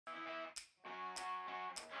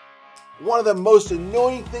One of the most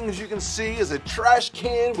annoying things you can see is a trash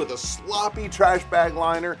can with a sloppy trash bag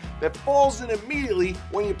liner that falls in immediately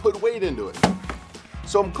when you put weight into it.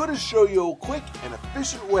 So I'm going to show you a quick and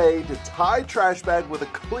efficient way to tie trash bag with a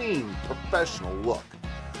clean, professional look.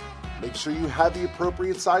 Make sure you have the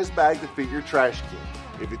appropriate size bag to fit your trash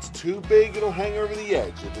can. If it's too big, it'll hang over the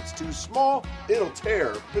edge. If it's too small, it'll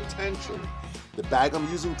tear, potentially. The bag I'm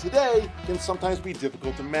using today can sometimes be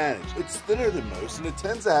difficult to manage. It's thinner than most and it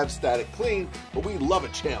tends to have static clean, but we love a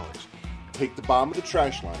challenge. Take the bottom of the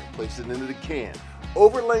trash liner, place it into the can,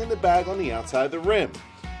 overlaying the bag on the outside of the rim.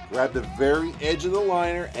 Grab the very edge of the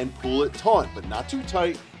liner and pull it taut, but not too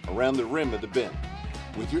tight, around the rim of the bin.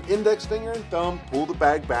 With your index finger and thumb, pull the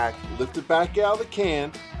bag back, lift it back out of the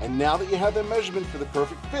can, and now that you have the measurement for the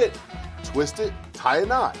perfect fit, twist it, tie a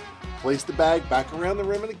knot. Place the bag back around the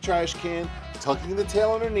rim of the trash can, tucking the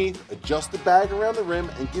tail underneath, adjust the bag around the rim,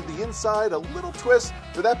 and give the inside a little twist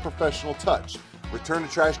for that professional touch. Return the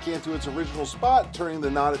trash can to its original spot, turning the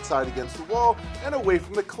knotted side against the wall and away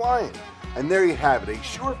from the client. And there you have it, a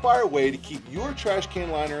surefire way to keep your trash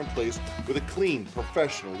can liner in place with a clean,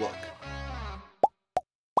 professional look.